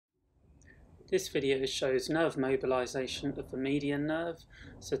This video shows nerve mobilization of the median nerve.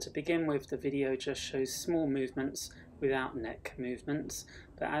 So to begin with, the video just shows small movements without neck movements,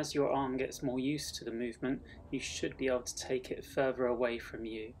 but as your arm gets more used to the movement, you should be able to take it further away from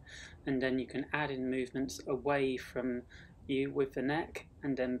you. And then you can add in movements away from you with the neck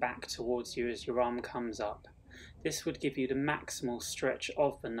and then back towards you as your arm comes up. This would give you the maximal stretch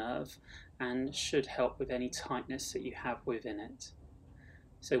of the nerve and should help with any tightness that you have within it.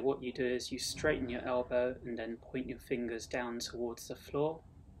 So what you do is you straighten your elbow and then point your fingers down towards the floor.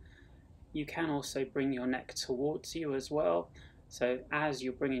 You can also bring your neck towards you as well. So as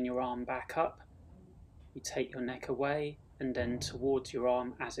you're bringing your arm back up, you take your neck away and then towards your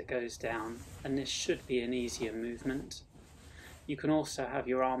arm as it goes down. And this should be an easier movement. You can also have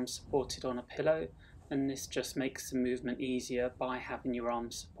your arm supported on a pillow, and this just makes the movement easier by having your arm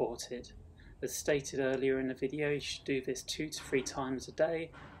supported. As stated earlier in the video, you should do this 2 to 3 times a day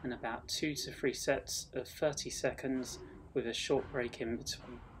and about 2 to 3 sets of 30 seconds with a short break in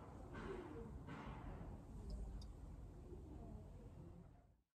between.